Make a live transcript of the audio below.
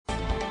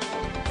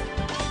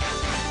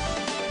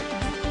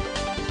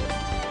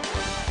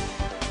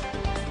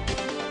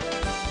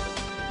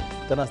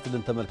ጤና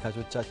ይስጥልን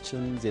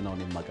ተመልካቾቻችን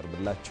ዜናውን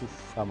የማቀርብላችሁ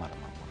አማራ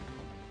ማሞ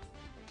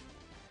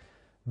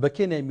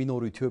በኬንያ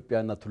የሚኖሩ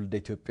ኢትዮጵያና ትውልደ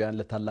ኢትዮጵያን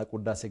ለታላቁ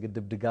ህዳሴ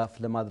ግድብ ድጋፍ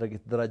ለማድረግ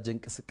የተደራጀ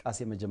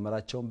እንቅስቃሴ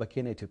መጀመራቸውን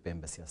በኬንያ ኢትዮጵያ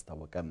ኤምባሲ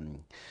አስታወቀ።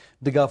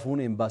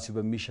 ድጋፉን ኤምባሲው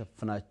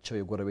በሚሸፍናቸው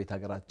የጎረቤት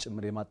ሀገራት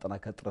ጭምር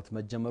የማጠናከር ጥረት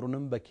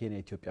መጀመሩንም በኬንያ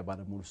ኢትዮጵያ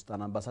ባለሙሉ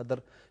ስልጣን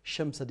አምባሳደር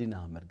ሸምሰዲን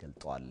አህመድ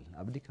ገልጠዋል።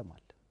 አብዲ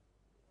ከማል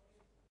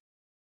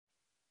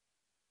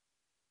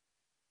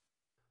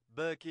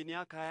በኬንያ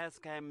ከ20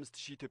 እስከ 25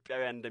 ሺህ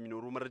ኢትዮጵያውያን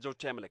እንደሚኖሩ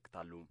መረጃዎች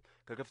ያመለክታሉ።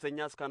 ከከፍተኛ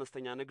እስከ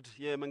አነስተኛ ንግድ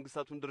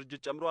የመንግስታቱን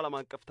ድርጅት ጨምሮ ዓለም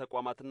አቀፍ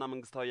ተቋማትና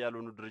መንግስታዊ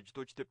ያልሆኑ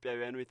ድርጅቶች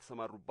ኢትዮጵያውያኑ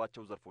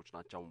የተሰማሩባቸው ዘርፎች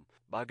ናቸው።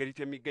 በሀገሪቱ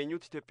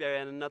የሚገኙት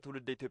ኢትዮጵያውያንና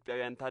ትውልደ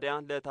ኢትዮጵያውያን ታዲያ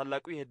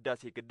ለታላቁ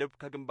የህዳሴ ግድብ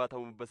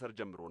ከግንባታው መበሰር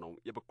ጀምሮ ነው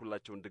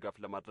የበኩላቸውን ድጋፍ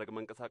ለማድረግ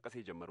መንቀሳቀስ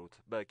የጀመሩት።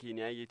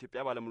 በኬንያ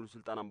የኢትዮጵያ ባለሙሉ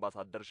ስልጣን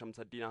አምባሳደር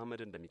ሸምሰዲን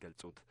አህመድ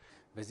እንደሚገልጹት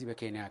በዚህ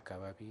በኬንያ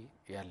አካባቢ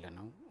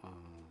ያለነው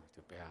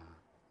ኢትዮጵያ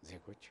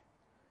ዜጎች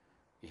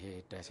ይሄ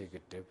ህዳሴ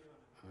ግድብ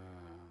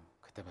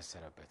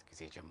ከተበሰረበት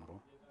ጊዜ ጀምሮ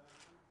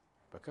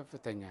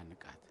በከፍተኛ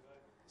ንቃት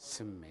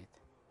ስሜት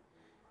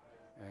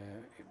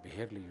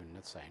ብሔር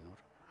ልዩነት ሳይኖር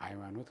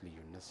ሃይማኖት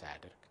ልዩነት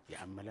ሳያደርግ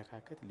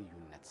የአመለካከት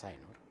ልዩነት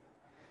ሳይኖር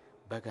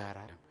በጋራ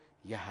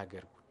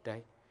የሀገር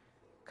ጉዳይ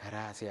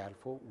ከራሴ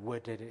አልፎ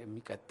ወደ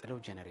የሚቀጥለው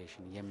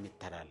ጄኔሬሽን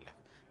የሚተላለፍ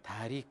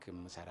ታሪክ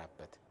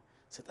የምሰራበት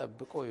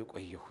ስጠብቆ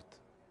የቆየሁት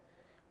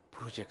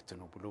ፕሮጀክት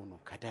ነው ብሎ ነው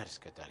ከዳር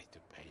እስከ ዳር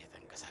ኢትዮጵያ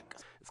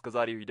እየተንቀሳቀሰ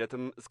እስከዛሬው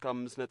ሂደትም እስከ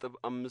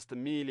 5.5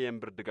 ሚሊዮን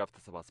ብር ድጋፍ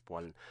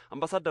ተሰባስቧል።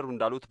 አምባሳደሩ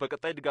እንዳሉት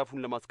በቀጣይ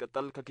ድጋፉን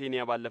ለማስቀጠል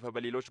ከኬንያ ባለፈ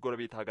በሌሎች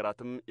ጎረቤት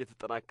ሀገራትም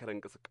የተጠናከረ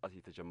እንቅስቃሴ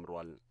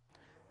ተጀምሯል።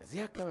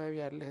 እዚህ አካባቢ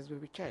ያለ ህዝብ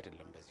ብቻ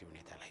አይደለም በዚህ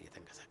ሁኔታ ላይ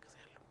እየተንቀሳቀሰ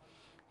ያለው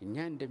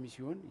እኛ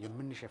እንደሚሲሆን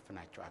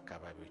የምንሸፍናቸው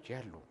አካባቢዎች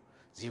ያሉ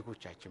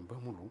ዜጎቻችን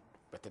በሙሉ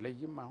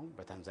በተለይም አሁን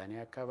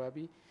በታንዛኒያ አካባቢ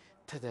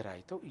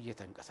ተደራጅተው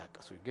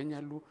እየተንቀሳቀሱ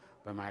ይገኛሉ።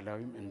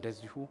 በማላዊም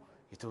እንደዚሁ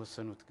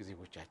የተወሰኑት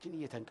ዜጎቻችን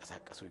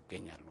እየተንቀሳቀሱ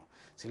ይገኛሉ።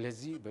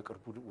 ስለዚህ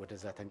በቅርቡ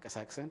ወደዛ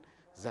ተንቀሳቅሰን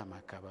እዛም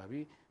አካባቢ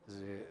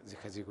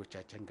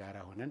ከዜጎቻችን ጋር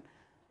ሆነን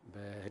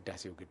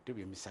በህዳሴው ግድብ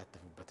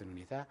የሚሳተፉበትን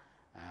ሁኔታ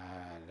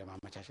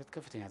ለማመቻቸት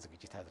ከፍተኛ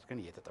ዝግጅት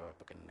አድርገን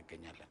እየተጠባበቅን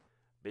እንገኛለን።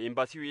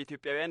 በኤምባሲው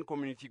የኢትዮጵያውያን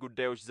ኮሚኒቲ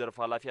ጉዳዮች ዘርፍ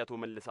ኃላፊ አቶ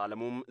መለስ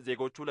አለሙም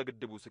ዜጎቹ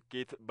ለግድቡ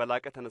ስኬት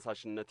በላቀ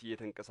ተነሳሽነት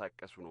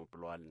እየተንቀሳቀሱ ነው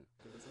ብለዋል።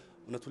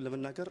 እውነቱን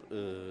ለመናገር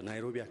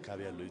ናይሮቢ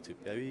አካባቢ ያለው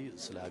ኢትዮጵያዊ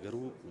ስለ ሀገሩ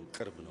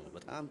ቅርብ ነው፣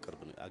 በጣም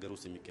ቅርብ ነው። ሀገር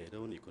ውስጥ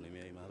የሚካሄደውን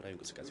ኢኮኖሚያዊ ማህበራዊ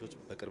እንቅስቃሴዎች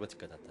በቅርበት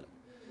ይከታተላል።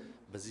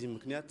 በዚህ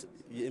ምክንያት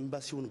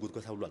የኤምባሲውን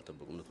ጉድጓታ ሁሉ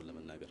አልጠበቁም እውነቱን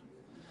ለመናገር።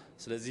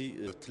 ስለዚህ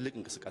ትልቅ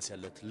እንቅስቃሴ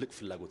ያለ፣ ትልቅ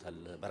ፍላጎት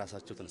አለ።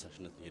 በራሳቸው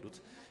ተነሳሽነት ነው ሄዱት።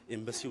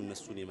 ኤምባሲው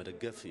እነሱን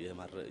የመደገፍ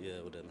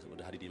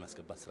ወደ ሀዲድ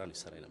የማስገባት ስራ ነው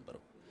ይሰራ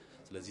የነበረው።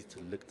 ስለዚህ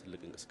ትልቅ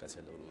እንቅስቃሴ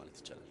ያለው ነው ማለት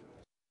ይቻላል።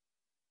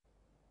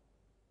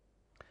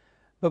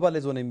 በባሌ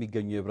ዞን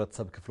የሚገኙ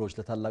የህብረተሰብ ክፍሎች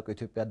ለታላቁ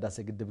የኢትዮጵያ ህዳሴ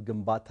ግድብ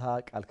ግንባታ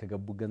ቃል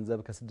ከገቡ ገንዘብ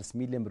ከ6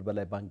 ሚሊዮን ብር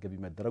በላይ ባንክ ገቢ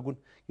መደረጉን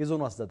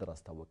የዞኑ አስተዳደር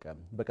አስታወቀ።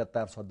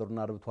 በቀጣይ አርሶ አደሩና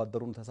አርብቶ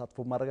አደሩን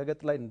ተሳትፎ ማረጋገጥ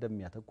ላይ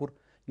እንደሚያተኩር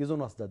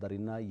የዞኑ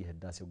አስተዳዳሪና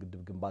የህዳሴው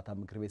ግድብ ግንባታ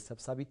ምክር ቤት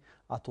ሰብሳቢ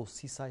አቶ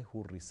ሲሳይ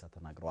ሁሪሳ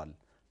ተናግረዋል።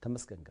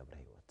 ተመስገን ገብረ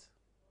ህይወት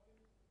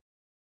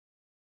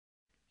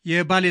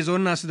የባሌ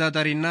ዞን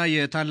አስተዳዳሪና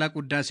የታላቁ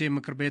ህዳሴ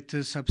ምክር ቤት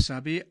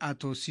ሰብሳቢ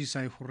አቶ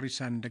ሲሳይ ሁሪሳ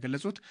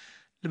እንደገለጹት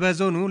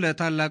በዞኑ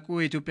ለታላቁ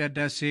የኢትዮጵያ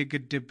ህዳሴ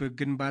ግድብ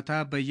ግንባታ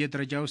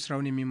በየደረጃው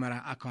ስራውን የሚመራ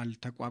አካል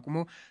ተቋቁሞ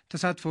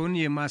ተሳትፎውን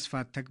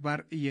የማስፋት ተግባር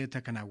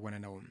እየተከናወነ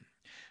ነው።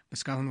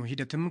 በስካሁኑ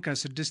ሂደትም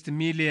ከ6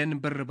 ሚሊዮን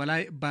ብር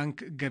በላይ ባንክ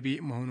ገቢ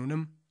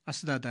መሆኑንም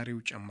አስተዳዳሪው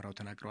ጨምረው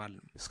ተናግረዋል።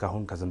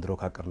 እስካሁን ከዘንድሮ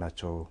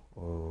ካቀርናቸው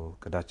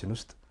ቅዳችን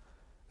ውስጥ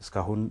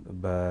እስካሁን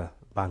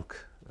በባንክ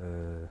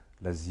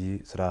ለዚህ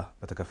ስራ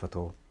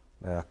በተከፈተው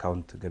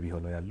አካውንት ገቢ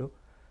ሆኖ ያለው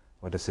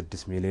ወደ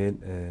 6 ሚሊዮን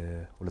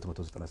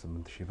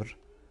 298 ሺህ ብር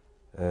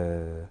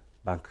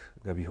ባንክ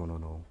ገቢ ሆኖ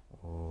ነው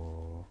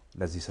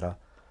ለዚህ ስራ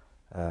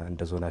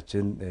እንደ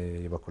ዞናችን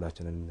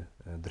የበኩላችንን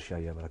ድርሻ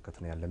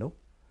እያበረከትን ያለ ነው።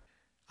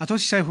 አቶ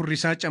ሲሳይ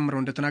ሁሪሳ ጨምረው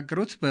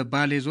እንደተናገሩት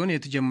በባሌ ዞን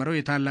የተጀመረው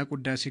የታላቁ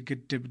ህዳሴ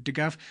ግድብ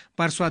ድጋፍ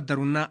በአርሶ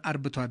አደሩና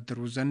አርብቶ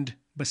አደሩ ዘንድ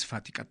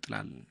በስፋት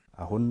ይቀጥላል።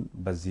 አሁን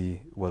በዚህ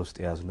ወር ውስጥ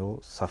የያዝነው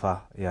ሰፋ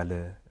ያለ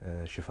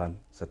ሽፋን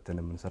ሰጥተን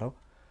የምንሰራው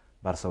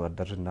በአርሶ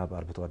አደርና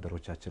በአርብቶ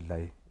አደሮቻችን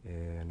ላይ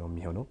ነው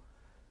የሚሆነው።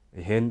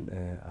 ይሄን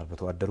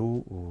አርብቶ አደሩ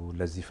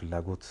ለዚህ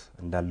ፍላጎት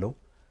እንዳለው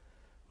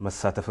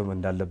መሳተፍም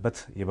እንዳለበት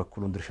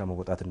የበኩሉን ድርሻ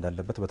መወጣት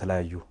እንዳለበት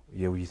በተለያዩ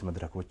የውይይት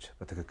መድረኮች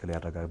በትክክል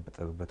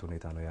ያረጋገጠበት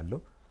ሁኔታ ነው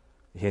ያለው።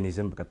 ይሄን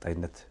ይዘን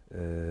በቀጣይነት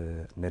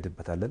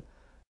እንሄድበታለን።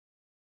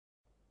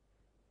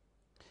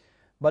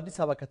 በአዲስ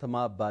አበባ ከተማ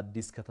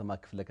በአዲስ ከተማ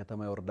ክፍለ ከተማ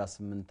የወረዳ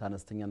 8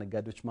 አነስተኛ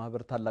ነጋዴዎች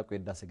ማህበር ታላቁ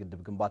የህዳሴ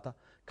ግድብ ግንባታ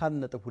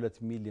ከ1.2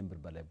 ሚሊዮን ብር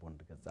በላይ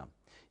ቦንድ ገዛ።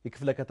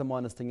 የክፍለ ከተማው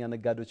አነስተኛ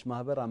ነጋዴዎች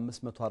ማህበር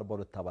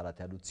 542 አባላት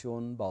ያሉት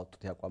ሲሆን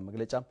ባወጡት ያቋም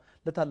መግለጫም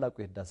ለታላቁ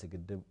የህዳሴ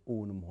ግድብ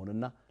እውን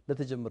መሆንና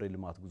ለተጀመረው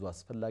የልማት ጉዞ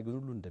አስፈላጊውን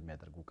ሁሉ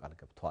እንደሚያደርጉ ቃል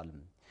ገብተዋል።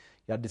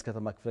 የአዲስ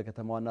ከተማ ክፍለ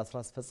ከተማ ዋና ስራ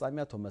አስፈጻሚ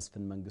አቶ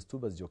መስፍን መንግስቱ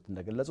በዚህ ወቅት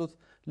እንደገለጹት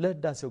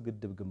ለህዳሴው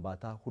ግድብ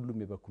ግንባታ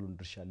ሁሉም የበኩሉን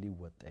ድርሻ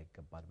ሊወጣ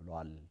ይገባል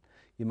ብለዋል።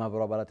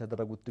 የማህበሩ አባላት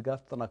ያደረጉት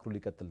ድጋፍ ተጠናክሮ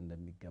ሊቀጥል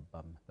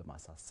እንደሚገባም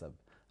በማሳሰብ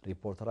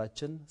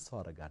ሪፖርተራችን ሰው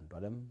አረጋ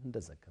አንዷለም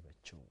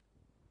እንደዘገበችው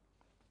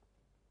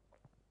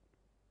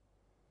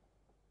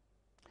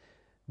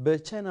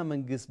በቻይና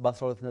መንግስት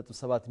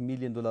በ12.7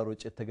 ሚሊዮን ዶላር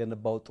ወጪ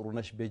የተገነባው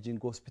ጥሩነሽ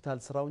ቤጂንግ ሆስፒታል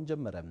ስራውን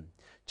ጀመረ።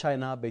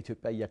 ቻይና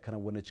በኢትዮጵያ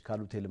እያከናወነች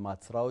ካሉት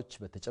የልማት ስራዎች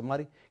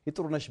በተጨማሪ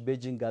የጥሩነሽ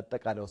ቤጂንግ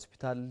አጠቃላይ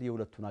ሆስፒታል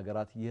የሁለቱን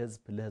ሀገራት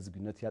የህዝብ ለህዝብ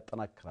ግንኙነት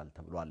ያጠናክራል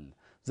ተብሏል።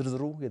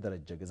 ዝርዝሩ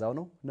የደረጀ ገዛው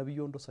ነው። ነብዩ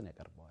ወንዶሰን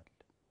ያቀርበዋል።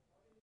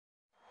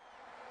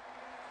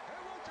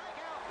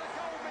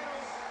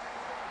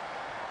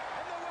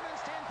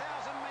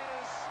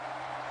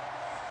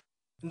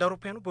 እንደ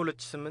አውሮፓውያኑ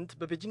በ2008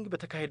 በቤጂንግ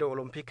በተካሄደው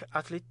ኦሎምፒክ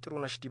አትሌት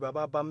ጥሩነሽ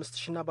ዲባባ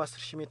በ5000 እና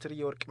በ10000 ሜትር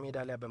የወርቅ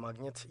ሜዳሊያ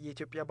በማግኘት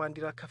የኢትዮጵያ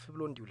ባንዲራ ከፍ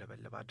ብሎ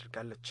እንዲውለበለብ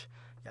አድርጋለች።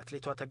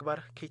 የአትሌቷ ተግባር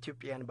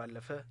ከኢትዮጵያውያን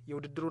ባለፈ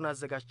የውድድሩን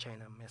አዘጋጅ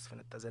ቻይናም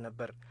ያስፈነጠዘ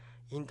ነበር።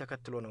 ይህን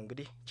ተከትሎ ነው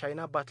እንግዲህ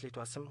ቻይና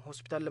በአትሌቷ ስም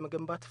ሆስፒታል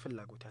ለመገንባት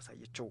ፍላጎት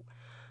ያሳየችው።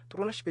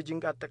 ጥሩነሽ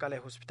ቤጂንግ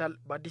አጠቃላይ ሆስፒታል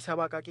በአዲስ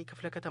አበባ አቃቂ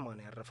ክፍለ ከተማ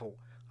ነው ያረፈው።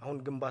 አሁን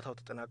ግንባታው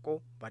ተጠናቆ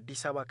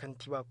በአዲስ አበባ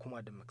ከንቲባ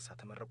ኩማ ደመቅሳ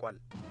ተመርቋል።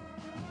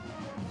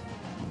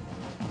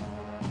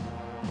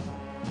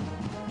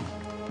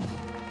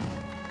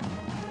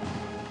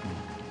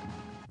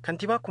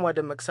 ከንቲባ ኩማ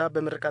ደመቅሳ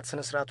በምርቃት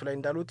ስነ ስርዓቱ ላይ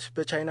እንዳሉት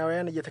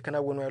በቻይናውያን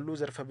እየተከናወኑ ያሉ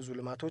ዘርፈ ብዙ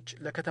ልማቶች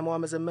ለከተማዋ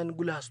መዘመን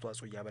ጉልህ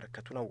አስተዋጽኦ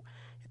እያበረከቱ ነው።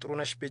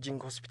 የጥሩነሽ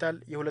ቤጂንግ ሆስፒታል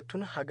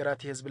የሁለቱን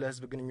ሀገራት የህዝብ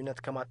ለህዝብ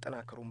ግንኙነት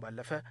ከማጠናከሩም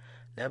ባለፈ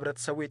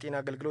ለህብረተሰቡ የጤና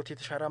አገልግሎት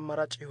የተሻለ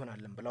አማራጭ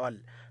ይሆናልን ብለዋል።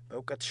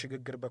 በእውቀት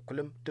ሽግግር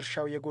በኩልም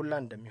ድርሻው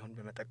የጎላ እንደሚሆን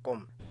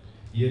በመጠቆም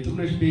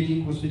የጥሩነሽ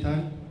ቤጂንግ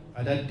ሆስፒታል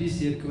አዳዲስ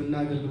የሕክምና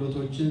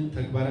አገልግሎቶችን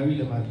ተግባራዊ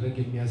ለማድረግ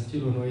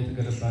የሚያስችል ሆኖ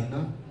የተገነባና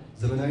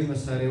ዘመናዊ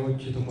መሳሪያዎች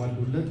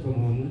የተሟሉለት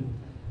በመሆኑ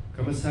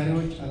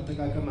ከመሳሪያዎች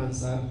አጠቃቀም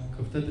አንጻር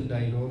ክፍተት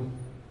እንዳይኖር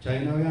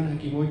ቻይናውያን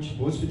ሐኪሞች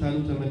በሆስፒታሉ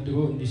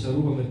ተመድበው እንዲሰሩ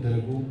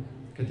በመደረጉ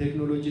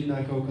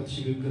ከቴክኖሎጂና ከእውቀት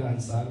ሽግግር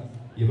አንጻር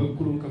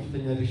የበኩሉን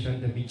ከፍተኛ ድርሻ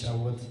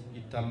እንደሚጫወት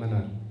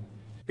ይታመናል።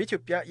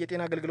 በኢትዮጵያ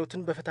የጤና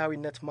አገልግሎትን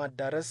በፍትሃዊነት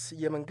ማዳረስ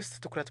የመንግስት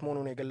ትኩረት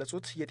መሆኑን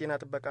የገለጹት የጤና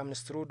ጥበቃ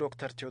ሚኒስትሩ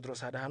ዶክተር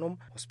ቴዎድሮስ አድሃኖም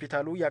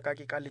ሆስፒታሉ የአቃቂ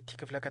ቃሊቲ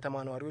ክፍለ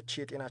ከተማ ነዋሪዎች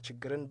የጤና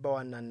ችግርን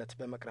በዋናነት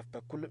በመቅረፍ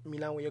በኩል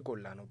ሚናው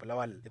የጎላ ነው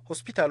ብለዋል።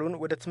 ሆስፒታሉን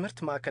ወደ ትምህርት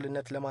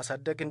ማዕከልነት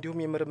ለማሳደግ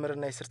እንዲሁም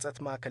የምርምርና የስርጸት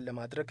ማዕከል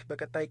ለማድረግ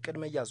በቀጣይ እቅድ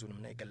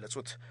መያዙንም ነው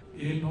የገለጹት።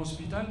 ይህን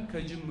ሆስፒታል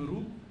ከጅምሩ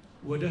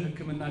ወደ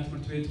ሕክምና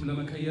ትምህርት ቤትም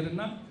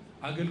ለመቀየርና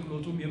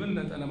አገልግሎቱም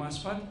የበለጠ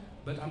ለማስፋት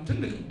በጣም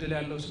ትልቅ እድል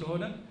ያለው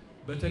ስለሆነ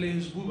በተለይ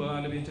ህዝቡ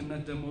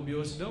በባለቤትነት ደግሞ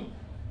ቢወስደው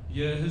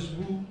የህዝቡ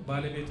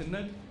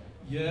ባለቤትነት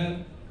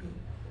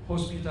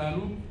የሆስፒታሉ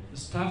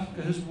ስታፍ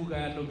ከህዝቡ ጋር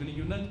ያለው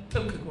ግንኙነት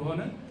ጥብቅ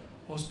ከሆነ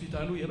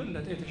ሆስፒታሉ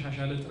የበለጠ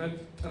የተሻሻለ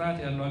ጥራት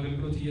ያለው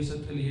አገልግሎት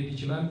እየሰጠ ሊሄድ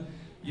ይችላል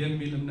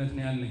የሚል እምነት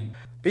ነው ያለኝ።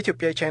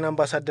 በኢትዮጵያ የቻይና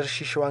አምባሳደር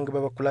ሺሽዋንግ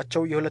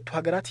በበኩላቸው የሁለቱ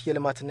ሀገራት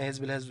የልማትና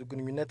የህዝብ ለህዝብ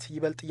ግንኙነት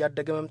ይበልጥ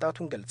እያደገ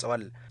መምጣቱን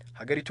ገልጸዋል።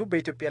 ሀገሪቱ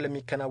በኢትዮጵያ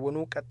ለሚከናወኑ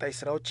ቀጣይ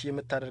ስራዎች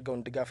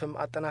የምታደርገውን ድጋፍም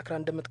አጠናክራ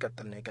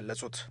እንደምትቀጥል ነው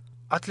የገለጹት።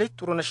 አትሌት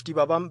ጥሩነሽ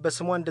ዲባባም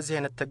በስሟ እንደዚህ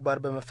አይነት ተግባር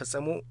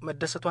በመፈጸሙ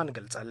መደሰቷን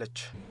ገልጻለች።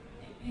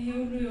 ይሄ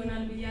ሁሉ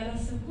ይሆናል ብዬ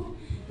አላሰብኩም።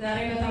 ዛሬ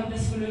በጣም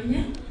ደስ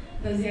ብሎኛል።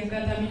 በዚህ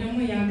አጋጣሚ ደግሞ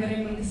የሀገሬ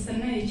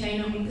መንግስትና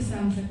የቻይና መንግስት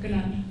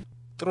አመሰግናለሁ።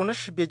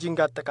 ጥሩነሽ ቤጂንግ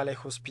አጠቃላይ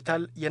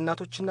ሆስፒታል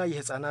የእናቶችና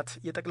የህፃናት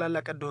የጠቅላላ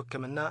ቀዶ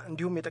ህክምና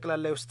እንዲሁም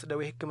የጠቅላላ የውስጥ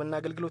ደዌ ህክምና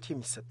አገልግሎት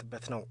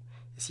የሚሰጥበት ነው።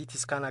 የሲቲ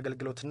ስካን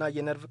አገልግሎትና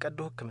የነርቭ ቀዶ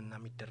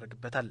ህክምናም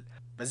ይደረግበታል።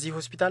 በዚህ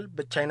ሆስፒታል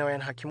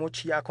በቻይናውያን ሐኪሞች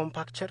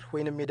የአኮምፓክቸር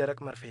ወይንም የደረቅ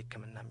መርፌ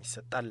ህክምናም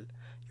ይሰጣል።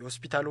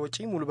 የሆስፒታሉ ወጪ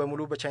ሙሉ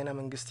በሙሉ በቻይና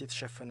መንግስት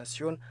የተሸፈነ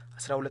ሲሆን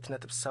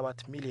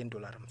 12.7 ሚሊዮን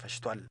ዶላርም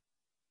ፈጅቷል።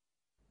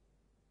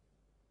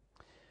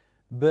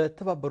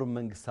 በተባበሩት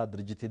መንግስታት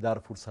ድርጅት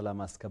የዳርፉር ሰላም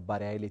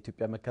አስከባሪ ኃይል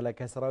የኢትዮጵያ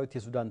መከላከያ ሰራዊት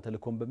የሱዳን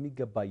ተልዕኮን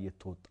በሚገባ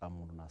እየተወጣ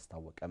መሆኑን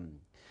አስታወቀም።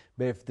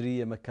 በኤፍድሪ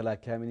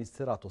የመከላከያ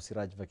ሚኒስትር አቶ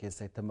ሲራጅ ቨኬሳ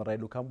የተመራ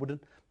ልዑካን ቡድን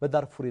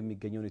በዳርፉር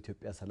የሚገኘውን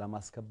የኢትዮጵያ ሰላም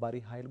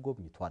አስከባሪ ኃይል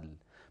ጎብኝቷል።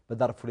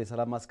 በዳርፉር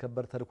የሰላም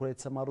ማስከበር ተልዕኮ ላይ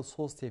የተሰማሩ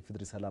 3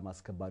 የኤፍድሪ ሰላም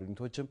አስከባሪ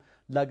ዩኒቶችም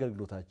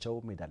ለአገልግሎታቸው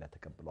ሜዳሊያ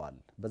ተቀብለዋል።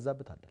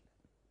 በዛብህ ታደለ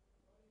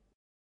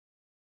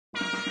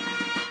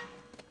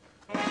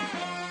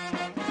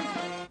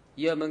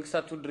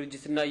የመንግስታቱ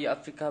ድርጅትና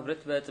የአፍሪካ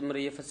ህብረት በጥምር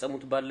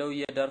እየፈጸሙት ባለው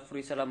የዳርፉር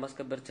የሰላም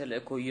ማስከበር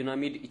ተልዕኮ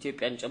ዩናሚድ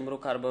ኢትዮጵያን ጨምሮ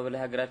ከ40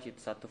 በላይ ሀገራት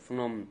እየተሳተፉ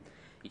ነው።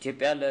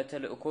 ኢትዮጵያ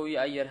ለተልዕኮ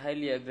የአየር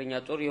ኃይል፣ የእግረኛ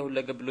ጦር፣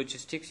 የሁለገብ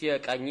ሎጂስቲክስ፣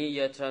 የቃኝ፣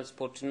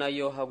 የትራንስፖርትና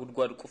የውሃ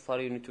ጉድጓድ ቁፋሮ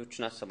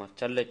ዩኒቶችን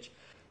አሰማርታለች።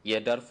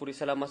 የዳርፉር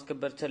የሰላም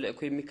ማስከበር ተልዕኮ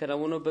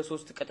የሚከናወነው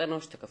በ3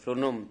 ቀጠናዎች ተከፍሎ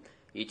ነው።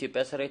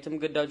 የኢትዮጵያ ሰራዊትም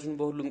ግዳጁን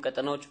በሁሉም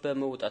ቀጠናዎች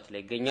በመውጣት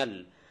ላይ ይገኛል።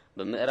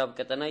 በምዕራብ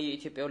ቀጠና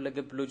የኢትዮጵያ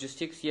ሁለገብ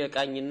ሎጂስቲክስ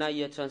የቃኝና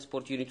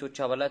የትራንስፖርት ዩኒቶች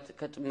አባላት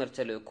ከጥምር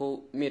ተልዕኮ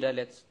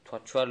ሜዳሊያ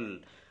ተሰጥቷቸዋል።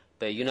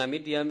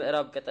 በዩናሚድ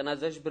የምዕራብ ቀጠና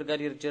አዛዥ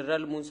ብርጋዴር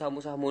ጀነራል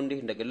ሙሳ ሞንዴ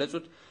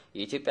እንደገለጹት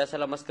የኢትዮጵያ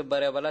ሰላም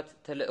አስከባሪ አባላት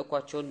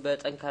ተልዕኳቸውን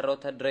በጠንካራ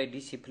ወታደራዊ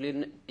ዲሲፕሊን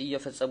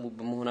እየፈጸሙ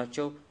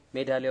በመሆናቸው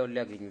ሜዳሊያውን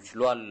ሊያገኙ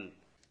ችለዋል።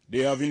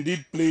 They have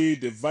indeed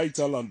played a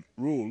vital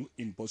role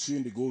in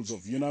pursuing the goals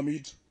of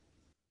UNAMID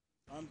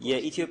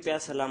የኢትዮጵያ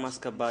ሰላም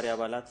አስከባሪ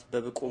አባላት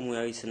በብቁ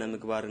ሙያዊ ስነ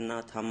ምግባርና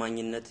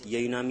ታማኝነት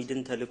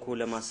የዩናሚድን ተልዕኮ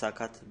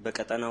ለማሳካት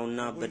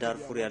በቀጠናውና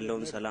በዳርፉር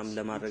ያለውን ሰላም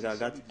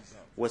ለማረጋጋት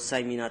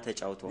ወሳኝ ሚና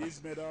ተጫውተዋል።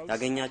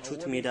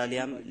 ያገኛችሁት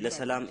ሜዳሊያም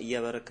ለሰላም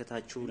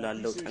እያበረከታችሁ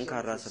ላለው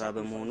ጠንካራ ስራ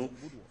በመሆኑ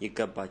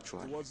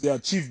ይገባችኋል።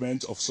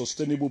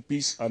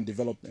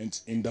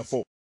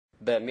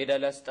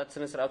 በሜዳሊያ ስጣት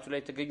ስነ ስርዓቱ ላይ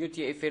የተገኙት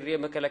የኢፌዴሪ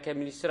መከላከያ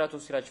ሚኒስትር አቶ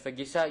ሲራጅ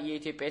ፈጌሳ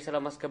የኢትዮጵያ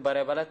የሰላም አስከባሪ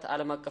አባላት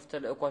ዓለም አቀፍ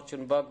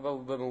ተልዕኳቸውን በአግባቡ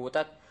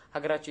በመወጣት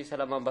ሀገራቸው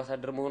የሰላም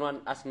አምባሳደር መሆኗን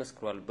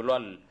አስመስክሯል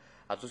ብሏል።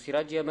 አቶ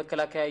ሲራጅ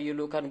የመከላከያ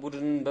የልኡካን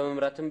ቡድንን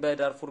በመምራትም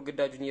በዳርፉር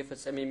ግዳጁን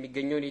እየፈጸመ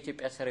የሚገኘውን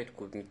የኢትዮጵያ ሰራዊት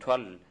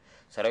ጎብኝቷል።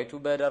 ሰራዊቱ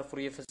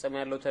በዳርፉር እየፈጸመ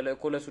ያለው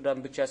ተልዕኮ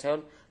ለሱዳን ብቻ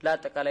ሳይሆን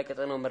ለአጠቃላይ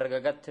ቀጠናው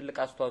መረጋጋት ትልቅ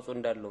አስተዋጽኦ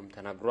እንዳለውም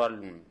ተናግሯል።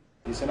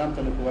 የሰላም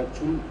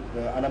ተልዕኳችሁን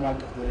በዓለም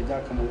አቀፍ ደረጃ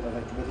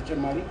ከመውጣታችሁ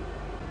በተጨማሪ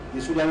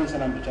የሱዳንን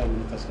ሰላም ብቻ ነው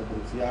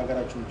የምታስከብሩት፣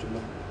 የሀገራችሁን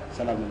ጭምር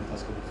ሰላም ነው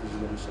የምታስከብሩት። እዚህ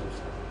በሚሰሩት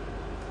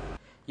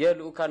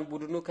የልኡካን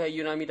ቡድኑ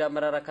ከዩናሚድ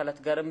አመራር አካላት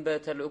ጋርም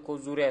በተልዕኮ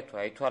ዙሪያ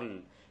ተወያይቷል።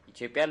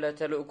 ኢትዮጵያ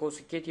ለተልዕኮ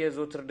ስኬት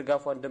የዘወትር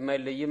ድጋፏ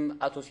እንደማይለይም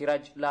አቶ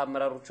ሲራጅ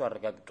ለአመራሮቹ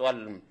አረጋግጧል።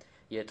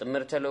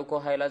 የጥምር ተልዕኮ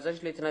ኃይል አዛዥ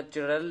ሌተናንት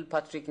ጀነራል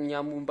ፓትሪክ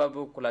ኛሙምባ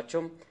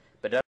በበኩላቸው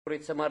በዳርፉር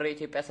የተሰማራ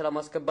የኢትዮጵያ ሰላም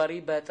አስከባሪ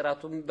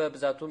በጥራቱም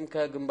በብዛቱም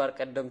ከግንባር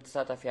ቀደም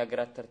ተሳታፊ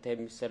ሀገራት ተርታ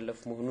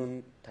የሚሰለፍ መሆኑን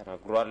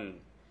ተናግሯል።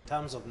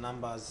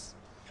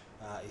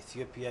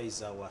 Ethiopia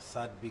is our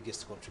third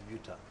biggest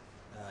contributor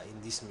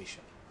in this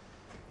mission.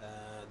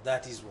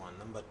 That is one.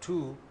 Number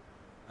two,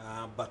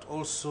 but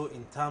also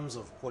in terms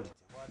of quality.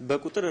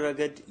 በቁጥር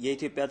ረገድ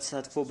የኢትዮጵያ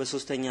ተሳትፎ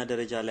በሶስተኛ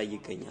ደረጃ ላይ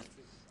ይገኛል።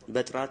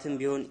 በጥራትም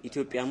ቢሆን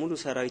ኢትዮጵያ ሙሉ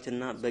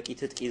ሰራዊትና በቂ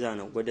ትጥቅ ይዛ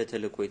ነው ወደ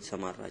ተልዕኮ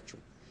የተሰማራችው።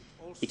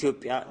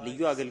 ኢትዮጵያ ልዩ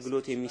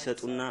አገልግሎት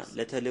የሚሰጡና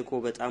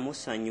ለተልዕኮ በጣም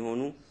ወሳኝ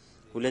የሆኑ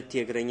 2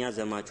 የእግረኛ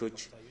ዘማቾች፣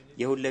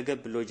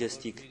 የሁለገብ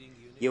ሎጂስቲክ፣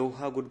 የውሃ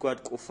ጉድጓድ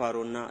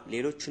ቁፋሮና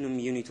ሌሎችንም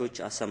ዩኒቶች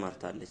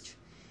አሰማርታለች።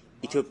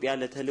 ኢትዮጵያ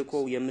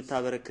ለተልዕኮው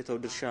የምታበረክተው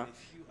ድርሻ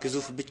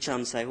ግዙፍ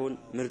ብቻም ሳይሆን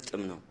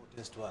ምርጥም ነው።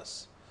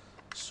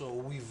 So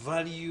we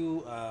value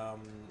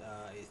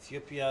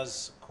Ethiopia's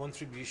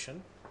contribution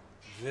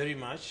very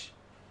much,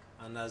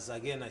 and as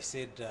again I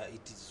said,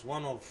 it is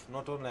one of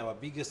not only our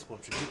biggest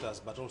contributors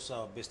but also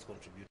our best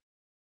contributor.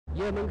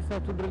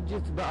 የመንግስታቱ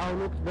ድርጅት በአሁኑ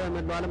ወቅት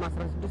በመላው ዓለም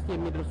 16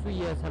 የሚደርሱ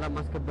የሰላም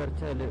ማስከበር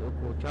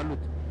ተልዕኮዎች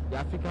አሉት።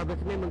 የአፍሪካ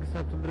ህብረትና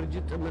የመንግስታቱ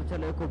ድርጅት ጥምር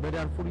ተልዕኮ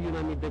በዳርፉር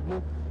ዩናሚድ ደግሞ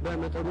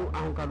በመጠኑ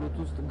አሁን ካሉት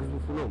ውስጥ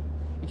ግዙፉ ነው።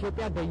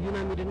 ኢትዮጵያ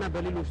በዩናሚድና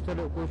በሌሎች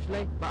ተልዕኮዎች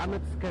ላይ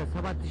በአመት እስከ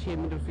 7000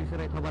 የሚደርሱ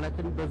የሰራዊት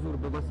አባላትን በዙር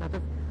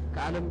በማሳተፍ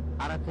ከዓለም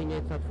 4ኛ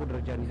የተሳትፎ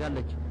ደረጃን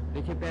ይዛለች።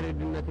 ለኢትዮጵያ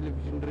ሬዲዮና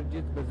ቴሌቪዥን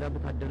ድርጅት በዛ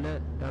በታደለ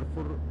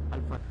ዳርፉር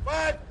አልፋት።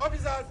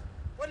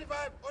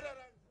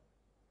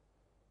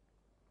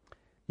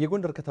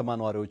 የጎንደር ከተማ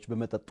ነዋሪዎች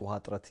በመጠጥ ውሃ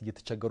እጥረት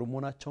እየተቸገሩ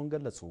መሆናቸውን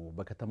ገለጹ።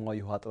 በከተማው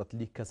የውሃ እጥረት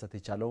ሊከሰት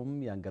የቻለውም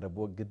የአንገረብ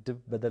ግድብ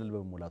በደለል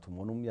በመሙላቱ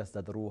መሆኑም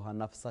የአስተዳደሩ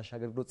ውሃና ፍሳሽ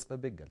አገልግሎት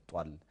ጽሕፈት ቤት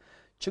ገልጧል።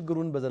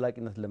 ችግሩን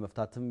በዘላቂነት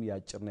ለመፍታትም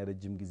የአጭርና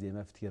የረጅም ጊዜ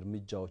መፍትሄ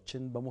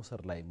እርምጃዎችን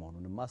በመውሰድ ላይ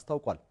መሆኑንም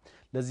አስታውቋል።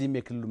 ለዚህም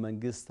የክልሉ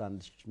መንግስት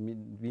 1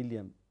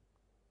 ሚሊዮን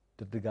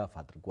ድጋፍ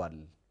አድርጓል።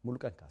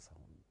 ሙሉቀን ካሳሁን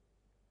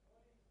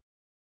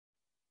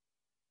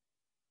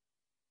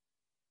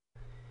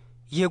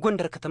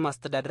የጎንደር ከተማ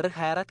አስተዳደር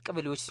 24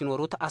 ቀበሌዎች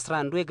ሲኖሩት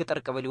 11 የገጠር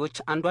ቀበሌዎች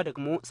አንዷ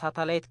ደግሞ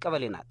ሳተላይት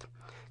ቀበሌ ናት።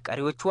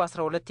 ቀሪዎቹ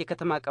 12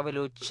 የከተማ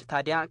ቀበሌዎች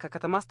ታዲያ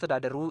ከከተማ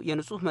አስተዳደሩ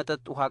የንጹህ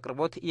መጠጥ ውሃ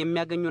አቅርቦት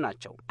የሚያገኙ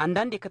ናቸው።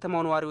 አንዳንድ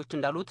የከተማው ነዋሪዎች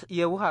እንዳሉት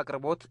የውሃ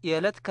አቅርቦት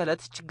የዕለት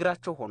ከዕለት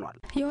ችግራቸው ሆኗል።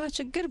 የውሃ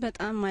ችግር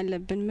በጣም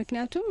አለብን።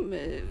 ምክንያቱም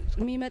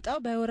የሚመጣው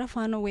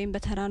በወረፋ ነው ወይም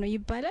በተራ ነው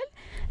ይባላል፣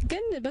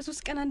 ግን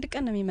በ3 ቀን አንድ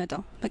ቀን ነው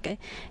የሚመጣው። በቃ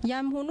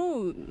ያም ሆኖ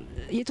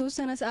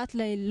የተወሰነ ሰዓት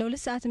ላይ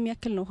ለ2 ሰዓት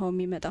የሚያክል ነው ውሃው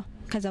የሚመጣው፣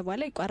 ከዛ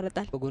በኋላ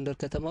ይቋረጣል። በጎንደር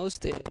ከተማ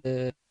ውስጥ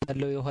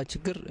ያለው የውሃ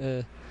ችግር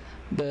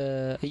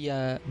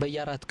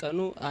በየ4 ቀኑ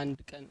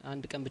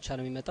አንድ ቀን ብቻ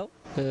ነው የሚመጣው።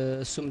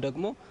 እሱም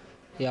ደግሞ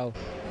ያው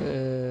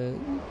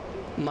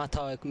ማታ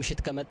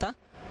ምሽት ከመጣ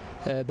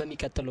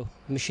በሚቀጥለው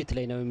ምሽት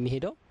ላይ ነው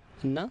የሚሄደው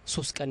እና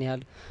 3 ቀን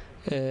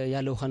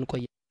ያለ ውሃ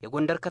እንቆይ።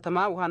 የጎንደር ከተማ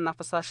ውሃና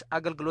ፍሳሽ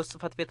አገልግሎት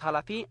ጽሕፈት ቤት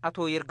ኃላፊ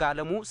አቶ ይርጋ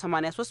አለሙ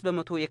 83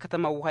 በመቶ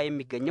የከተማው ውሃ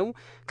የሚገኘው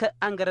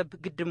ከአንገረብ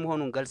ግድብ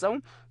መሆኑን ገልጸው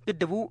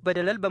ግድቡ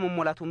በደለል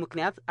በመሞላቱ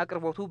ምክንያት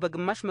አቅርቦቱ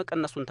በግማሽ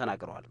መቀነሱን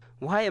ተናግረዋል።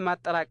 ውሃ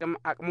የማጠራቀም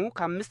አቅሙ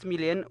ከ5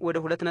 ሚሊዮን ወደ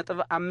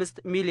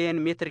 2.5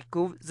 ሚሊዮን ሜትር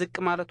ኩብ ዝቅ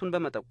ማለቱን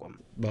በመጠቆም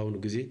በአሁኑ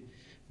ጊዜ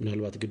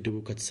ምናልባት ግድቡ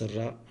ከተሰራ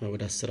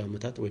ወደ 10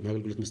 ዓመታት ወይም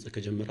አገልግሎት መስጠት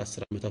ከጀመረ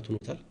 10 ዓመታት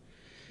ሆኖታል።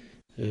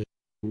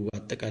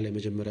 አጠቃላይ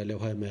መጀመሪያ ላይ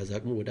ውሃ የመያዝ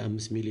አቅሙ ወደ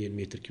 5 ሚሊዮን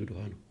ሜትር ኩብ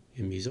ውሃ ነው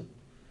የሚይዘው።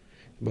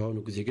 በአሁኑ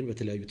ጊዜ ግን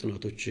በተለያዩ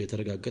ጥናቶች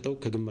የተረጋገጠው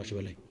ከግማሽ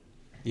በላይ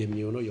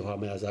የሚሆነው የውሃ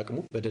መያዝ አቅሙ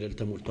በደለል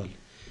ተሞልቷል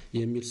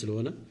የሚል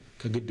ስለሆነ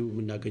ከግድቡ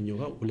የምናገኘው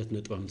ውሃ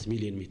 2.5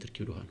 ሚሊዮን ሜትር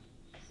ኩብ ውሃ ነው።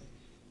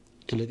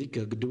 ስለዚህ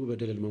ከግድቡ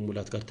በደለል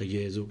መሙላት ጋር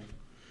ተያይዞ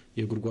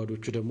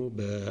የጉድጓዶቹ ደግሞ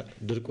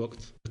በድርቅ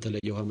ወቅት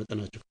በተለይ የውሃ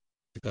መጠናቸው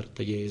ጋር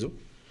ተያይዞ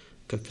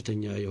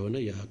ከፍተኛ የሆነ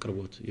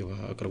የውሃ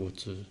አቅርቦት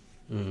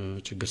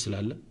ችግር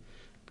ስላለ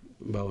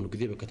በአሁኑ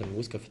ጊዜ በከተማው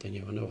ውስጥ ከፍተኛ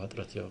የሆነ ውሃ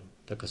እጥረት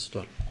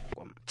ተከስቷል።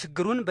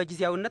 ችግሩን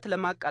በጊዜያዊነት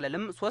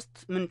ለማቃለልም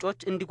 3 ምንጮች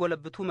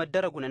እንዲጎለብቱ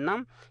መደረጉንና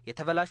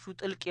የተበላሹ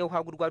ጥልቅ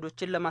የውሃ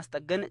ጉድጓዶችን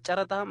ለማስጠገን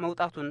ጨረታ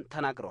መውጣቱን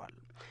ተናግረዋል።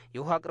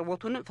 የውሃ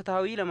አቅርቦቱን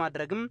ፍትሃዊ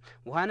ለማድረግም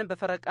ውሃን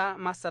በፈረቃ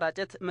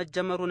ማሰራጨት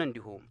መጀመሩን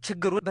እንዲሁ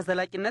ችግሩን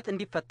በዘላቂነት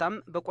እንዲፈታም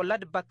በቆላ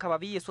ድባ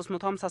አካባቢ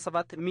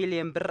የ357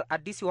 ሚሊዮን ብር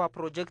አዲስ የውሃ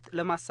ፕሮጀክት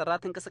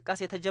ለማሰራት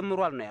እንቅስቃሴ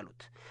ተጀምሯል ነው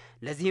ያሉት።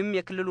 ለዚህም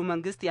የክልሉ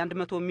መንግስት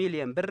የ100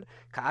 ሚሊዮን ብር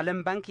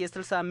ከዓለም ባንክ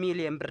የ60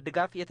 ሚሊዮን ብር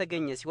ድጋፍ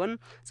የተገኘ ሲሆን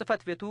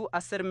ጽህፈት ቤቱ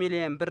 10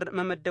 ሚሊዮን ብር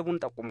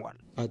መመደቡን ጠቁመዋል።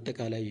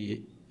 አጠቃላይ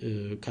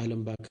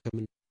ከዓለም ባንክ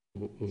ከምን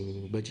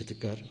በጀት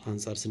ጋር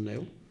አንጻር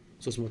ስናየው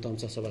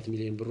 357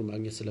 ሚሊዮን ብር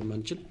ማግኘት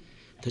ስለማንችል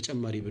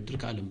ተጨማሪ ብድር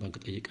ከዓለም ባንክ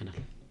ጠይቀናል።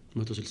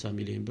 160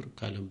 ሚሊዮን ብር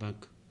ከዓለም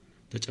ባንክ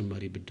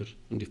ተጨማሪ ብድር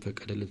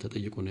እንዲፈቀደልን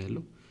ተጠይቆ ነው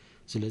ያለው።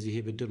 ስለዚህ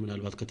ይሄ ብድር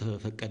ምናልባት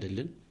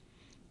ከተፈቀደልን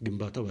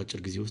ግንባታው በአጭር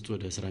ጊዜ ውስጥ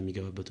ወደ ስራ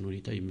የሚገባበትን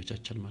ሁኔታ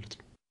ይመቻቻል ማለት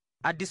ነው።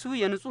 አዲሱ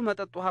የንጹህ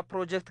መጠጥ ውሃ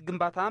ፕሮጀክት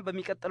ግንባታ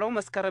በሚቀጥለው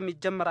መስከረም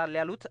ይጀምራል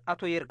ያሉት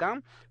አቶ ይርጋ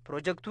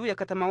ፕሮጀክቱ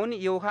የከተማውን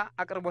የውሃ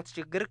አቅርቦት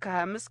ችግር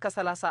ከ25 እስከ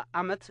 30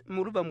 ዓመት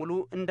ሙሉ በሙሉ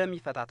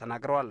እንደሚፈታ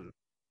ተናግረዋል።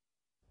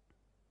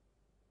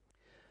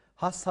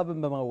 ሀሳብን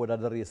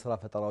በማወዳደር የሥራ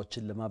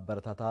ፈጠራዎችን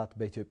ለማበረታታት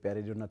በኢትዮጵያ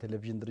ሬዲዮና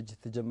ቴሌቪዥን ድርጅት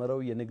የተጀመረው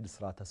የንግድ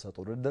ሥራ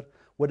ተሰጥኦ ውድድር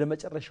ወደ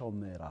መጨረሻው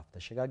ምዕራፍ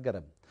ተሸጋገረ።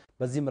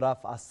 በዚህ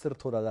ምዕራፍ 10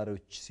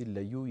 ተወዳዳሪዎች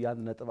ሲለዩ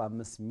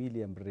የ1.5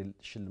 ሚሊዮን ብር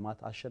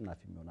ሽልማት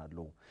አሸናፊ ይሆናሉ።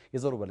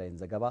 የዘሩ በላይን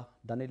ዘገባ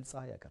ዳንኤል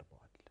ፀሐይ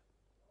ያቀርበዋል።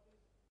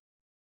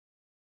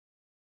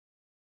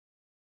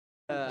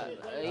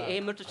 ይሄ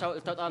ምርት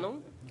ተጣ ነው።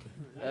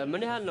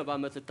 ምን ያህል ነው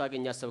በአመት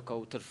ልታገኝ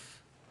ያሰብከው ትርፍ?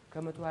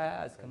 ከ120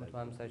 እስከ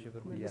 150 ሺህ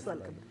ብር ይያሳል።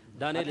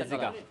 ዳንኤል እዚህ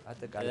ጋር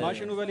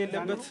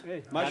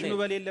ማሽኑ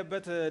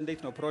በሌለበት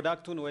እንዴት ነው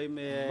ፕሮዳክቱን ወይም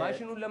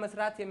ማሽኑን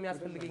ለመስራት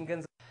የሚያስፈልገኝ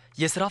ገንዘብ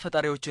የሥራ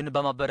ፈጣሪዎችን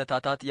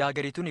በማበረታታት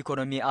የሀገሪቱን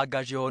ኢኮኖሚ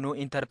አጋዥ የሆኑ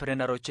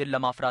ኢንተርፕሬነሮችን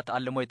ለማፍራት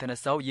አልሞ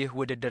የተነሳው ይህ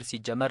ውድድር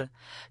ሲጀመር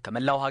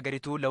ከመላው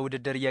ሀገሪቱ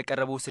ለውድድር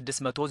የቀረቡ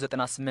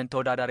 698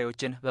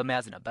 ተወዳዳሪዎችን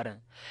በመያዝ ነበር።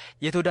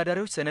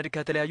 የተወዳዳሪዎች ሰነድ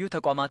ከተለያዩ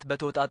ተቋማት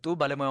በተውጣጡ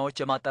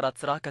ባለሙያዎች የማጣራት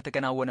ስራ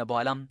ከተከናወነ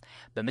በኋላ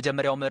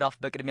በመጀመሪያው ምዕራፍ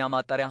በቅድሚያ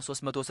ማጣሪያ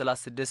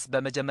 336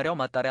 በመጀመሪያው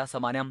ማጣሪያ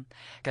 80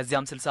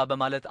 ከዚያም 60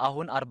 በማለት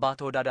አሁን 40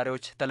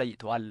 ተወዳዳሪዎች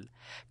ተለይተዋል።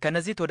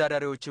 ከነዚህ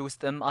ተወዳዳሪዎች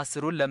ውስጥም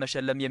 10ሩን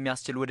ለመሸለም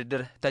የሚያስችል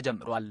ውድድር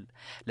ተጀምሯል።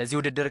 ለዚህ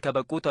ውድድር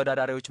ከበቁ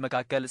ተወዳዳሪዎች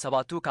መካከል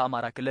 7ቱ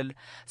ከአማራ ክልል፣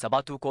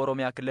 7ቱ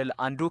ከኦሮሚያ ክልል፣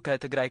 አንዱ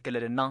ከትግራይ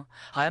ክልልና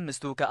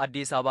 25ቱ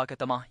ከአዲስ አበባ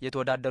ከተማ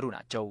የተወዳደሩ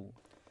ናቸው።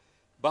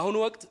 በአሁኑ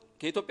ወቅት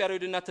ከኢትዮጵያ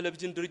ሬዲዮና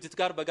ቴሌቪዥን ድርጅት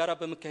ጋር በጋራ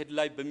በመካሄድ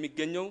ላይ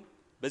በሚገኘው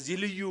በዚህ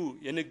ልዩ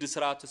የንግድ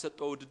ሥራ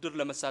ተሰጥኦ ውድድር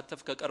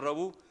ለመሳተፍ ከቀረቡ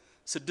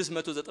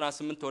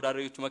 698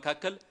 ተወዳዳሪዎች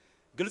መካከል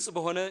ግልጽ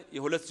በሆነ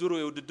የሁለት ዙር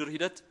የውድድር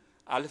ሂደት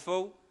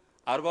አልፈው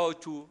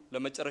 40ዎቹ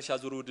ለመጨረሻ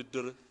ዙር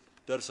ውድድር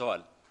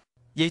ደርሰዋል።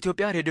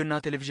 የኢትዮጵያ ሬዲዮና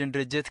ቴሌቪዥን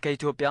ድርጅት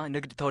ከኢትዮጵያ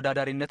ንግድ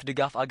ተወዳዳሪነት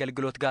ድጋፍ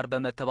አገልግሎት ጋር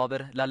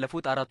በመተባበር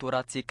ላለፉት 4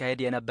 ወራት ሲካሄድ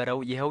የነበረው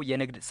ይኸው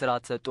የንግድ ሥራ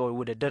ተሰጥኦ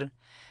ውድድር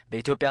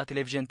በኢትዮጵያ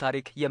ቴሌቪዥን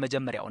ታሪክ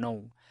የመጀመሪያው ነው።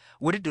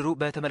 ውድድሩ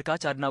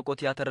በተመልካች አድናቆት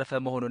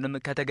ያተረፈ መሆኑንም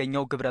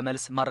ከተገኘው ግብረ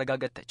መልስ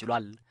ማረጋገጥ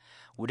ተችሏል።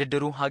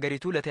 ውድድሩ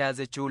ሀገሪቱ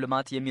ለተያዘችው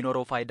ልማት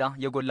የሚኖረው ፋይዳ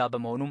የጎላ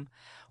በመሆኑም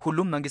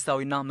ሁሉም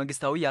መንግስታዊና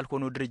መንግስታዊ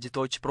ያልሆኑ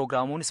ድርጅቶች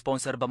ፕሮግራሙን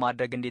ስፖንሰር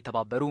በማድረግ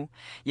እንዲተባበሩ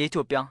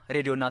የኢትዮጵያ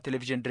ሬዲዮና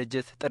ቴሌቪዥን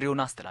ድርጅት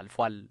ጥሪውን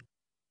አስተላልፏል።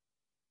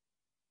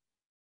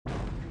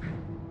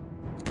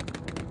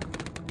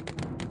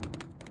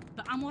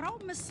 በአሞራው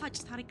መሳጭ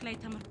ታሪክ ላይ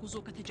ተመርኩዞ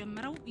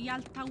ከተጀመረው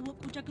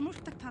ያልታወቁ ጀግኖች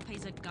ተከታታይ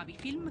ዘጋቢ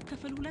ፊልም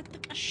ክፍል 2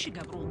 ቀሽ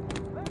ገብሩ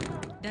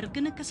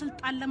ደርግን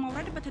ከስልጣን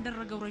ለማውረድ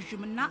በተደረገው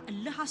ረጅምና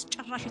እልህ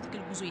አስጨራሽ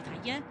የትግል ጉዞ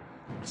የታየ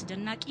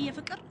አስደናቂ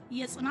የፍቅር፣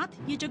 የጽናት፣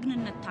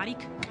 የጀግንነት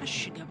ታሪክ ቀሽ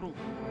ገብሩ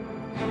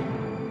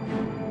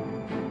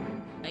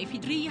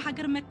በኢፌዴሪ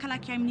የሀገር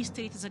መከላከያ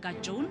ሚኒስቴር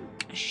የተዘጋጀውን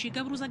ቀሽ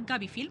ገብሩ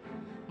ዘጋቢ ፊልም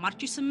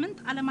ማርች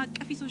 8 ዓለም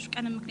አቀፍ የሴቶች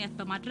ቀን ምክንያት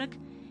በማድረግ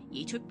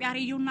የኢትዮጵያ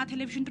ሬዲዮና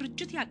ቴሌቪዥን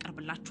ድርጅት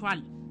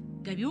ያቀርብላችኋል።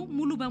 ገቢው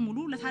ሙሉ በሙሉ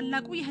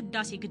ለታላቁ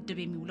የህዳሴ ግድብ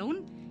የሚውለውን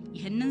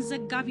ይህንን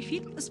ዘጋቢ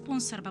ፊልም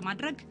ስፖንሰር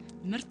በማድረግ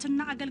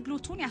ምርትና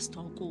አገልግሎቱን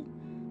ያስተዋውቁ።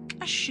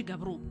 ቀሽ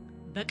ገብሩ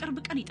በቅርብ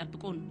ቀን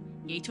ይጠብቁን።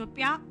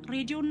 የኢትዮጵያ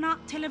ሬዲዮና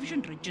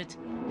ቴሌቪዥን ድርጅት።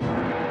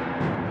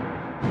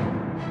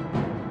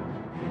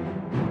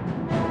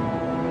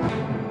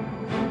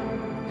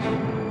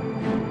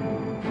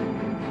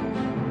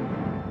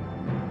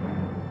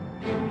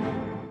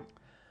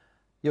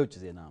 የውጭ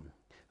ዜና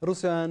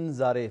ሩሲያን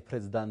ዛሬ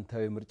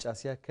ፕሬዝዳንታዊ ምርጫ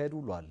ሲያካሂዱ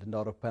ውሏል። እንደ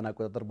አውሮፓውያን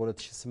አቆጣጠር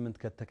በ2008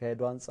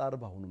 ከተካሄደው አንጻር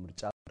በአሁኑ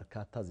ምርጫ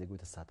በርካታ ዜጎች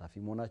ተሳታፊ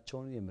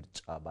መሆናቸውን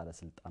የምርጫ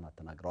ባለስልጣናት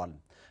ተናግረዋል።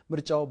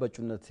 ለምርጫው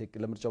በእጩነት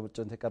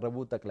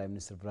የቀረቡት ጠቅላይ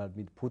ሚኒስትር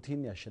ቭላዲሚር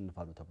ፑቲን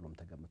ያሸንፋሉ ተብሎም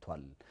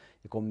ተገምቷል።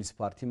 የኮሚኒስት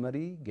ፓርቲ መሪ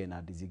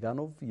ጌናዲ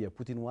ዚጋኖቭ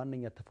የፑቲን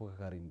ዋነኛ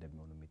ተፎካካሪ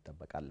እንደሚሆኑም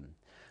ይጠበቃል።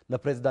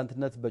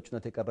 ለፕሬዝዳንትነት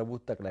በእጩነት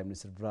የቀረቡት ጠቅላይ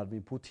ሚኒስትር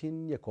ቭላዲሚር ፑቲን፣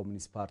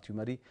 የኮሚኒስት ፓርቲው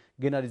መሪ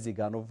ጌናዲ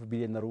ዚጋኖቭ፣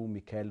 ቢሊዮነሩ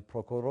ሚካኤል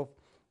ፕሮኮሮቭ፣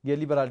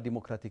 የሊበራል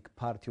ዲሞክራቲክ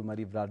ፓርቲው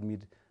መሪ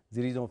ቭላዲሚር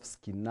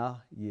ዚሪኖቭስኪና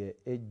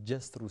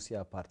የኤጀስት ሩሲያ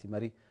ፓርቲ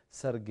መሪ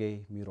ሰርጌይ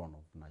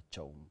ሚሮኖቭ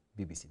ናቸው።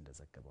 ቢቢሲ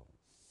እንደዘገበው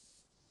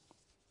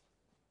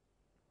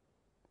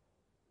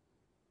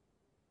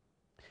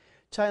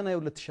ቻይና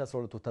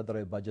የ2012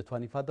 ወታደራዊ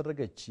ባጀቷን ይፋ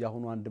አደረገች።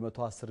 የአሁኑ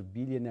 110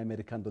 ቢሊዮን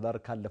የአሜሪካን ዶላር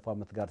ካለፈው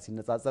ዓመት ጋር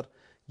ሲነጻጸር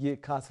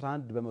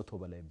ከ11 በመቶ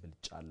በላይ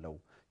ብልጫ አለው።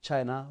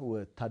 ቻይና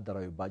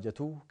ወታደራዊ ባጀቱ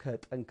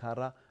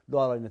ከጠንካራ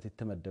ሉዓላዊነት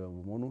የተመደበ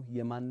በመሆኑ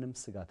የማንም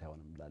ስጋት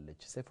አይሆንም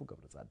ብላለች። ሰይፉ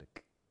ገብረጻድቅ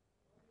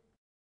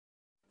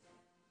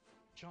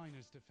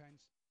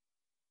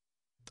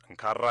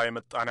ጠንካራ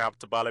የምጣኔ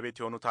ሀብት ባለቤት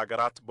የሆኑት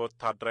ሀገራት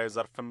በወታደራዊ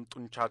ዘርፍም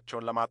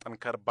ጡንቻቸውን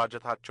ለማጠንከር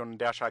ባጀታቸውን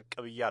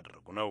እንዲያሻቅብ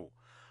እያደረጉ ነው።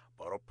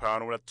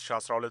 በአውሮፓውያኑ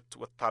 2012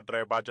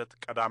 ወታደራዊ ባጀት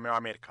ቀዳሚው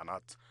አሜሪካ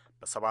ናት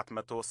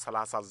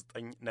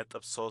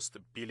በ739.3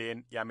 ቢሊዮን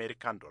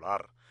የአሜሪካን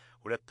ዶላር፣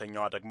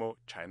 ሁለተኛዋ ደግሞ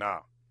ቻይና።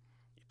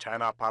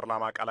 የቻይና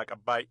ፓርላማ ቃል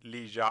አቀባይ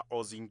ሊዣ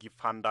ኦዚንግ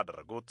ይፋ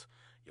እንዳደረጉት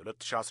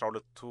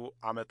የ2012ቱ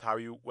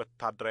ዓመታዊው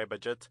ወታደራዊ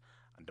በጀት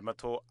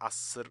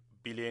 110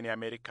 ቢሊዮን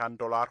የአሜሪካን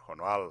ዶላር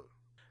ሆኗል።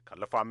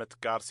 ካለፈው ዓመት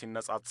ጋር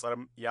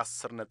ሲነጻጸርም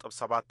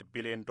የ10.7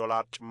 ቢሊዮን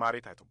ዶላር ጭማሪ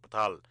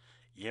ታይቶበታል።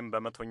 ይህም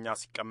በመቶኛ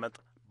ሲቀመጥ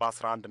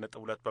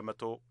በ11.2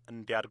 በመቶ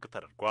እንዲያድግ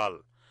ተደርጓል።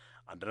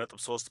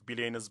 1.3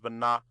 ቢሊዮን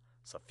ሕዝብና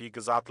ሰፊ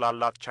ግዛት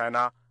ላላት ቻይና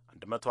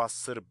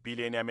 110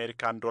 ቢሊዮን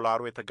የአሜሪካን ዶላሩ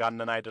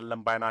የተጋነነ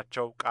አይደለም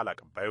ባይናቸው ቃል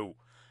አቀባዩ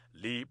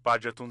ሊ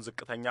ባጀቱን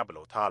ዝቅተኛ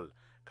ብለውታል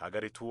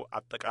ከሀገሪቱ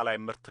አጠቃላይ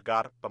ምርት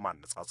ጋር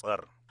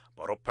በማነጻጸር።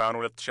 በአውሮፓውያኑ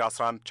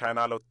 2011 ቻይና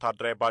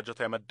ለወታደራዊ ባጀቷ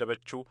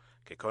የመደበችው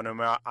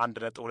ከኢኮኖሚዋ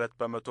 1.2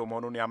 በመቶ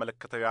መሆኑን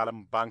ያመለከተው የዓለም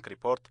ባንክ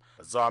ሪፖርት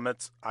በዛው ዓመት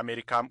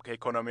አሜሪካም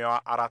ከኢኮኖሚዋ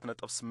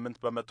 4.8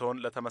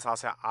 በመቶውን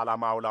ለተመሳሳይ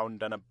ዓላማ አውላው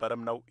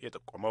እንደነበርም ነው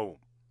የጠቆመው።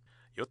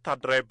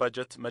 የወታደራዊ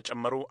ባጀት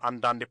መጨመሩ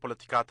አንዳንድ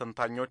የፖለቲካ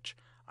ተንታኞች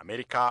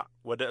አሜሪካ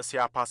ወደ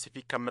እስያ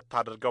ፓሲፊክ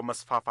ከምታደርገው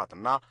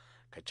መስፋፋትና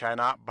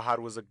ከቻይና ባህር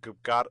ውዝግብ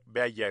ጋር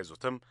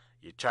ቢያያይዙትም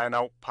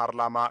የቻይናው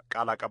ፓርላማ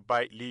ቃል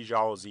አቀባይ ሊ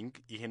ዣኦዚንግ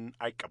ይህን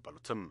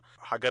አይቀበሉትም።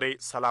 ሀገሬ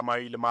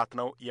ሰላማዊ ልማት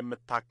ነው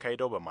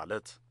የምታካሂደው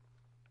በማለት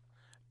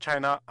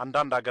ቻይና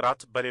አንዳንድ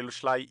ሀገራት በሌሎች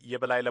ላይ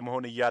የበላይ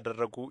ለመሆን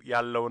እያደረጉ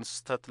ያለውን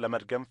ስህተት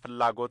ለመድገም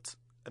ፍላጎት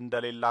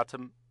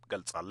እንደሌላትም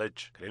ገልጻለች።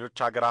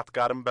 ከሌሎች ሀገራት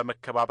ጋርም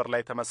በመከባበር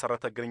ላይ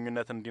የተመሰረተ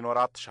ግንኙነት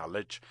እንዲኖራት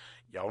ትሻለች።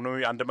 የአሁኑ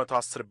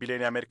 110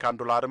 ቢሊዮን የአሜሪካን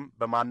ዶላርም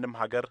በማንም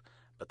ሀገር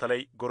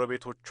በተለይ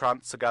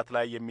ጎረቤቶቿን ስጋት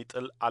ላይ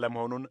የሚጥል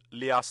አለመሆኑን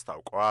ሊ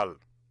አስታውቀዋል።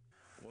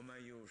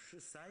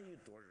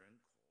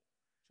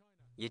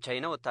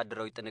 የቻይና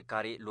ወታደራዊ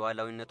ጥንካሬ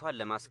ሉዓላዊነቷን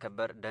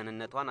ለማስከበር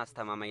ደህንነቷን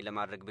አስተማማኝ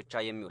ለማድረግ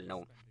ብቻ የሚውል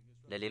ነው።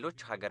 ለሌሎች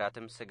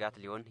ሀገራትም ስጋት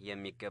ሊሆን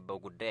የሚገባው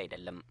ጉዳይ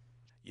አይደለም።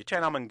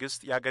 የቻይና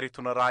መንግስት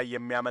የሀገሪቱን ራዕይ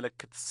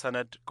የሚያመለክት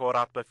ሰነድ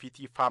ከወራት በፊት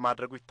ይፋ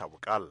ማድረጉ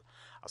ይታወቃል።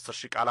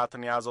 10,000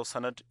 ቃላትን የያዘው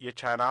ሰነድ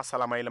የቻይና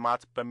ሰላማዊ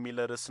ልማት በሚል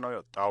ርዕስ ነው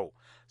የወጣው።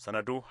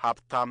 ሰነዱ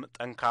ሀብታም፣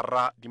 ጠንካራ፣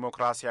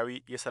 ዲሞክራሲያዊ፣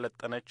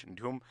 የሰለጠነች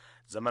እንዲሁም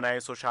ዘመናዊ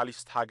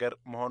ሶሻሊስት ሀገር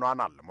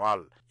መሆኗን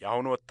አልሟል።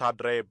 የአሁኑ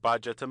ወታደራዊ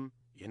ባጀትም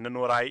ይህንን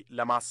ራዕይ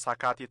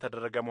ለማሳካት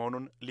የተደረገ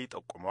መሆኑን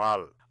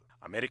ሊጠቁመዋል።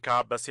 አሜሪካ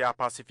በእስያ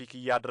ፓሲፊክ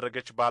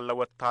እያደረገች ባለው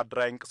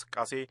ወታደራዊ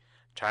እንቅስቃሴ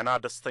ቻይና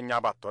ደስተኛ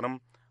ባትሆንም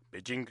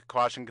ቤጂንግ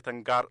ከዋሽንግተን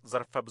ጋር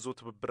ዘርፈ ብዙ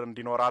ትብብር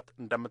እንዲኖራት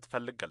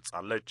እንደምትፈልግ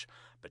ገልጻለች።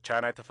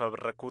 በቻይና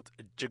የተፈበረኩት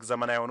እጅግ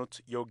ዘመናዊ የሆኑት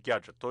የውጊያ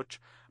ጀቶች፣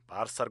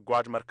 ባህር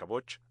ሰርጓጅ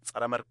መርከቦች፣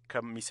 ጸረ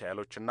መርከብ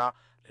ሚሳኤሎችና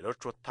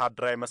ሌሎች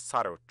ወታደራዊ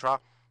መሳሪያዎቿ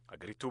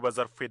አገሪቱ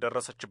በዘርፉ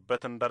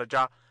የደረሰችበትን ደረጃ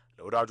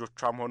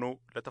ለወዳጆቿም ሆኑ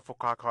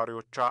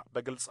ለተፎካካሪዎቿ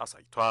በግልጽ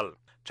አሳይቷል።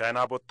 ቻይና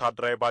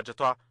በወታደራዊ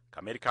ባጀቷ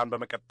ከአሜሪካን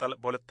በመቀጠል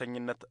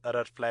በሁለተኝነት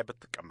ረድፍ ላይ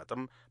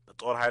ብትቀመጥም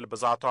በጦር ኃይል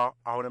ብዛቷ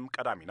አሁንም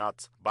ቀዳሚ ናት።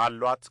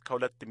 ባሏት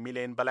ከ2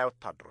 ሚሊዮን በላይ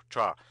ወታደሮቿ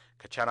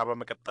ከቻይና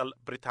በመቀጠል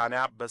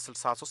ብሪታንያ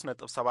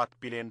በ63.7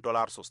 ቢሊዮን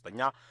ዶላር ሶስተኛ፣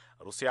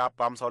 ሩሲያ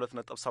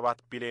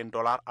በ52.7 ቢሊዮን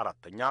ዶላር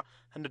አራተኛ፣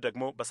 ህንድ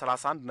ደግሞ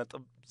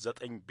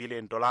በ31.9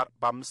 ቢሊዮን ዶላር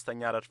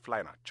በአምስተኛ ረድፍ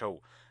ላይ ናቸው።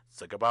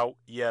 ዘገባው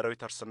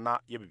የሮይተርስና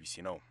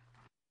የቢቢሲ ነው።